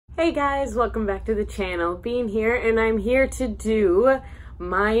Hey guys, welcome back to the channel. Bean here, and I'm here to do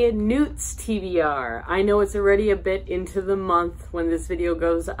my N.E.W.T.s TBR. I know it's already a bit into the month when this video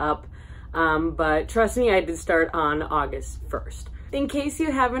goes up, but trust me, I did start on August 1st. In case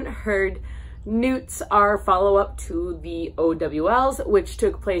you haven't heard, N.E.W.T.s are follow-up to the O.W.L.s, which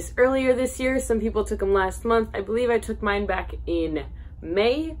took place earlier this year. Some people took them last month. I believe I took mine back in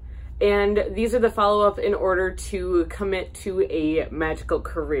May. And these are the follow-up in order to commit to a magical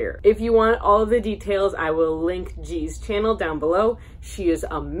career. If you want all of the details, I will link G's channel down below. She is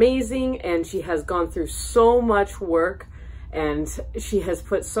amazing and she has gone through so much work and she has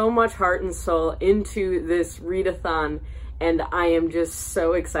put so much heart and soul into this readathon, and I am just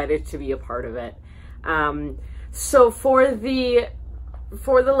so excited to be a part of it. So for the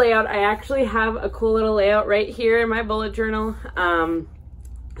layout, I actually have a cool little layout right here in my bullet journal.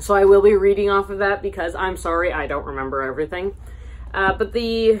 So I will be reading off of that because I'm sorry, I don't remember everything. But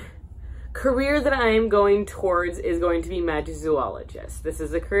the career that I am going towards is going to be Magizoologist. This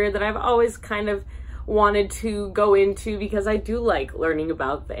is a career that I've always kind of wanted to go into because I do like learning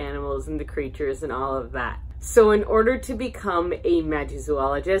about the animals and the creatures and all of that. So in order to become a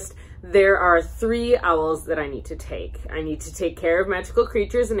Magizoologist, there are 3 owls that I need to take. I need to take care of magical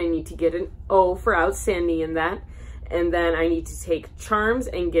creatures, and I need to get an O for outstanding in that. And then I need to take charms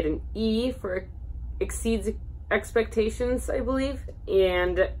and get an E for exceeds expectations, I believe,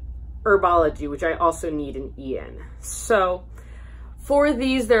 and herbology, which I also need an E in. So for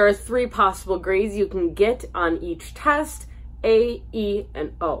these, there are 3 possible grades you can get on each test: A, E,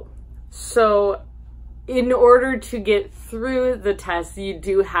 and O. So in order to get through the test, you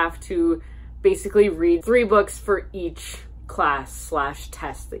do have to basically read 3 books for each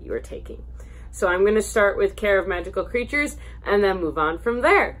class/test that you are taking. So I'm going to start with Care of Magical Creatures and then move on from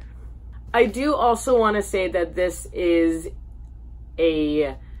there. I do also want to say that this is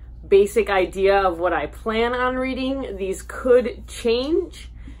a basic idea of what I plan on reading. These could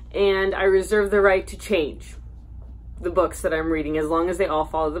change, and I reserve the right to change the books that I'm reading as long as they all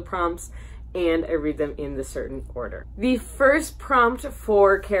follow the prompts and I read them in the certain order. The first prompt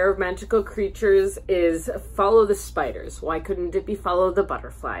for Care of Magical Creatures is Follow the Spiders. Why couldn't it be Follow the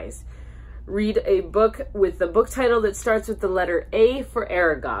Butterflies? Read a book with the book title that starts with the letter A for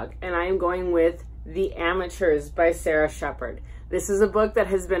Aragog, and I am going with The Amateurs by Sarah Shepard. This is a book that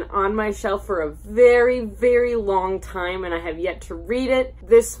has been on my shelf for a very, very long time, and I have yet to read it.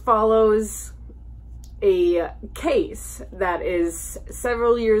 This follows a case that is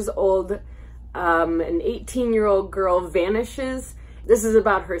several years old. An 18-year-old girl vanishes. This is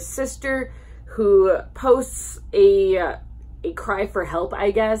about her sister who posts a cry for help,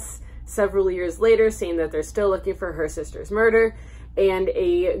 I guess, several years later, saying that they're still looking for her sister's murder, and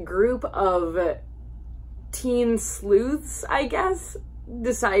a group of teen sleuths, I guess,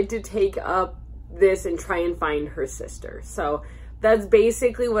 decide to take up this and try and find her sister. So that's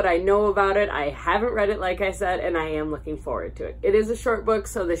basically what I know about it. I haven't read it, like I said, and I am looking forward to it. It is a short book,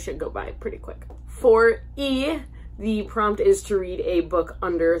 so this should go by pretty quick. For E, the prompt is to read a book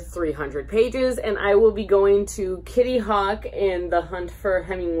under 300 pages, and I will be going to Kitty Hawk and the Hunt for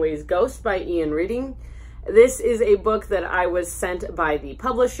Hemingway's Ghost by Ian Reading. This is a book that I was sent by the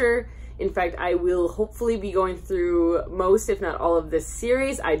publisher. In fact, I will hopefully be going through most, if not all, of this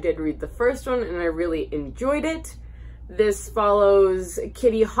series. I did read the first one, and I really enjoyed it. This follows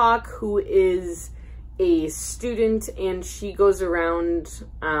Kitty Hawk, who is a student, and she goes around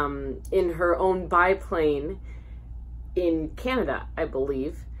in her own biplane in Canada, I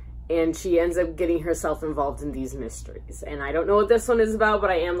believe, and she ends up getting herself involved in these mysteries. And I don't know what this one is about, but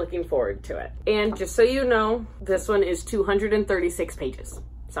I am looking forward to it. And just so you know, this one is 236 pages,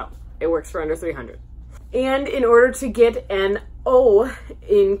 so it works for under 300. And in order to get an O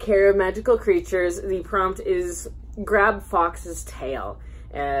in Care of Magical Creatures, the prompt is Grab Fox's Tail.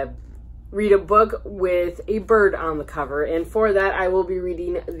 Read a book with a bird on the cover, and for that I will be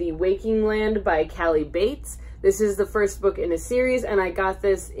reading The Waking Land by Callie Bates. This is the first book in a series, and I got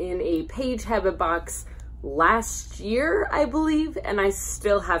this in a Page Habit box last year, I believe, and I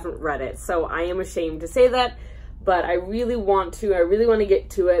still haven't read it. So I am ashamed to say that, but I really want to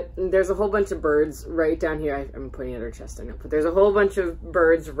get to it. And there's a whole bunch of birds right down here. I'm putting at her chest, I know, but there's a whole bunch of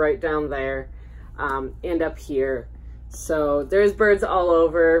birds right down there and up here. So there's birds all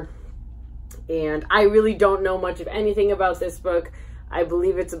over, and I really don't know much of anything about this book. I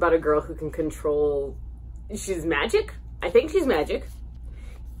believe it's about a girl who can control... She's magic? I think she's magic.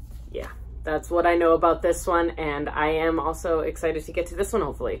 Yeah, that's what I know about this one, and I am also excited to get to this one,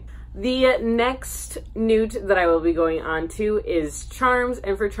 hopefully. The next N.E.W.T. that I will be going on to is Charms,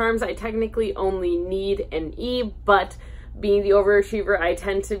 and for Charms I technically only need an E, but being the overachiever I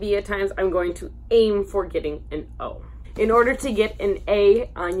tend to be at times, I'm going to aim for getting an O. In order to get an A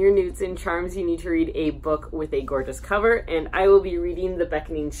on your N.E.W.T.s and Charms, you need to read a book with a gorgeous cover, and I will be reading The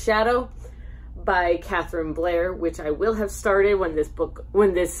Beckoning Shadow by Catherine Blair, which I will have started when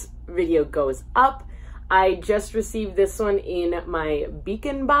this video goes up. I just received this one in my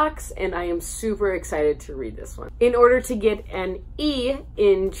Beacon box, and I am super excited to read this one. In order to get an E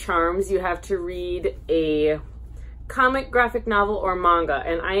in Charms, you have to read a comic, graphic novel, or manga,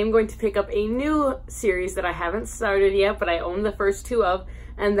 and I am going to pick up a new series that I haven't started yet, but I own the first two of,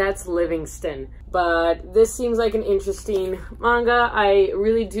 and that's Livingston. But this seems like an interesting manga. I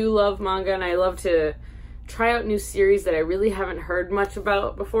really do love manga, and I love to try out new series that I really haven't heard much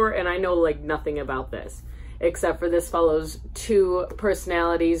about before, and I know like nothing about this, except for this follows two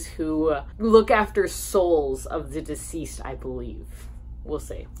personalities who look after souls of the deceased, I believe. We'll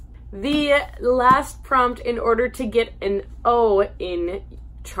see. The last prompt, in order to get an O in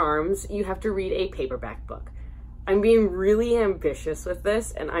Charms, you have to read a paperback book. I'm being really ambitious with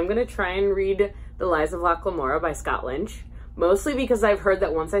this, and I'm going to try and read The Lies of Locke Lamora by Scott Lynch, mostly because I've heard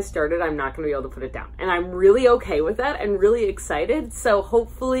that once I started, I'm not going to be able to put it down. And I'm really okay with that and really excited, so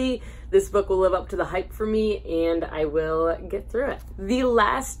hopefully this book will live up to the hype for me and I will get through it. The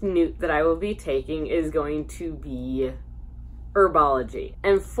last N.E.W.T. that I will be taking is going to be Herbology.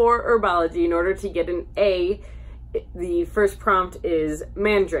 And for Herbology, in order to get an A, the first prompt is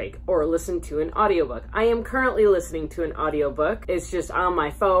Mandrake, or listen to an audiobook. I am currently listening to an audiobook. It's just on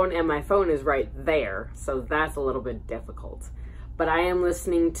my phone, and my phone is right there, so that's a little bit difficult. But I am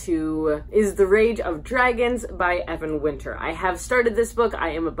listening to Is the Rage of Dragons by Evan Winter. I have started this book.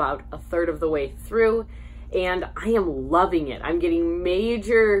 I am about a third of the way through, and I am loving it. I'm getting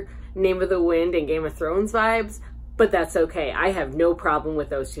major Name of the Wind and Game of Thrones vibes, but that's okay. I have no problem with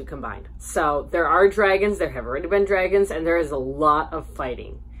those two combined. So there are dragons, there have already been dragons, and there is a lot of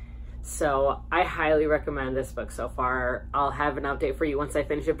fighting. So I highly recommend this book so far. I'll have an update for you once I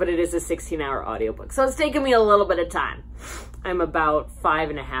finish it, but it is a 16-hour audiobook. So it's taken me a little bit of time. I'm about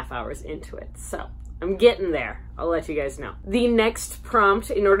 5.5 hours into it. So I'm getting there. I'll let you guys know. The next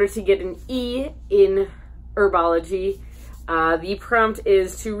prompt, in order to get an E in Herbology, the prompt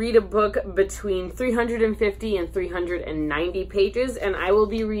is to read a book between 350 and 390 pages, and I will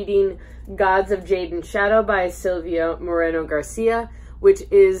be reading Gods of Jade and Shadow by Silvia Moreno Garcia, which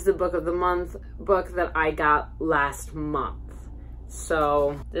is the book of the month book that I got last month.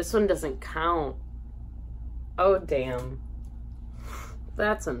 So this one doesn't count. Oh, damn.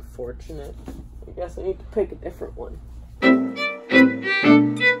 That's unfortunate. I guess I need to pick a different one.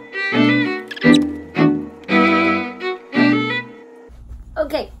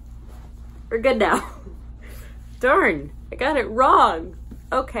 Okay, we're good now. Darn, I got it wrong.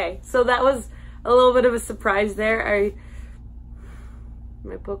 Okay, so that was a little bit of a surprise there.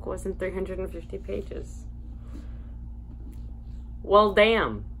 My book wasn't 350 pages. Well,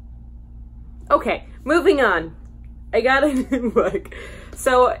 damn. Okay, moving on. I got a new book.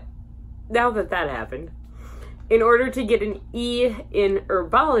 So now that happened, in order to get an E in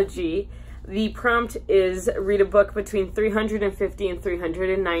Herbology, the prompt is read a book between 350 and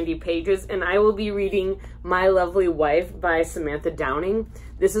 390 pages, and I will be reading My Lovely Wife by Samantha Downing.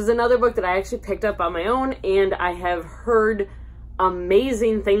 This is another book that I actually picked up on my own, and I have heard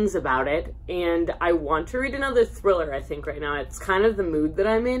amazing things about it, and I want to read another thriller, I think, right now. It's kind of the mood that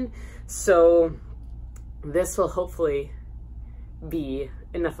I'm in, so this will hopefully be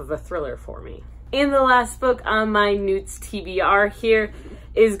enough of a thriller for me. And the last book on my N.E.W.T.s TBR here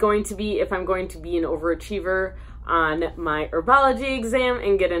is going to be if I'm going to be an overachiever on my Herbology exam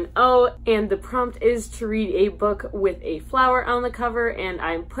and get an O, and the prompt is to read a book with a flower on the cover, and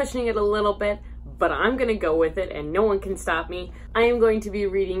I'm pushing it a little bit, but I'm gonna go with it and no one can stop me. I am going to be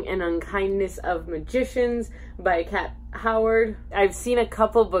reading An Unkindness of Magicians by Kat Howard. I've seen a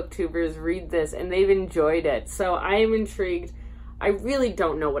couple booktubers read this and they've enjoyed it, so I am intrigued. I really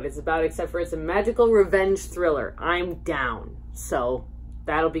don't know what it's about, except for it's a magical revenge thriller. I'm down, so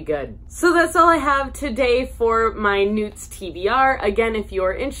that'll be good. So that's all I have today for my N.E.W.T.s TBR. Again, if you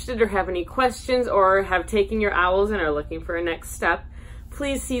are interested or have any questions or have taken your OWLs and are looking for a next step,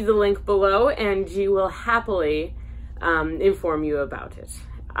 please see the link below and G will happily inform you about it.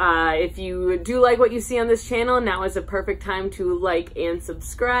 If you do like what you see on this channel, now is a perfect time to like and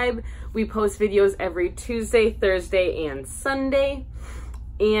subscribe. We post videos every Tuesday, Thursday, and Sunday.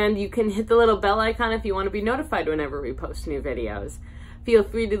 And you can hit the little bell icon if you want to be notified whenever we post new videos. Feel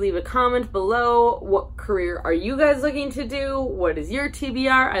free to leave a comment below. What career are you guys looking to do? What is your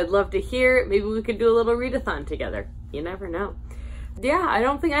TBR? I'd love to hear it. Maybe we could do a little readathon together. You never know. yeah, I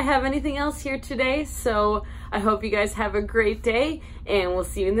don't think I have anything else here today, so I hope you guys have a great day, and we'll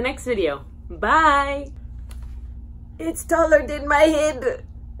see you in the next video. Bye! It's taller than my head!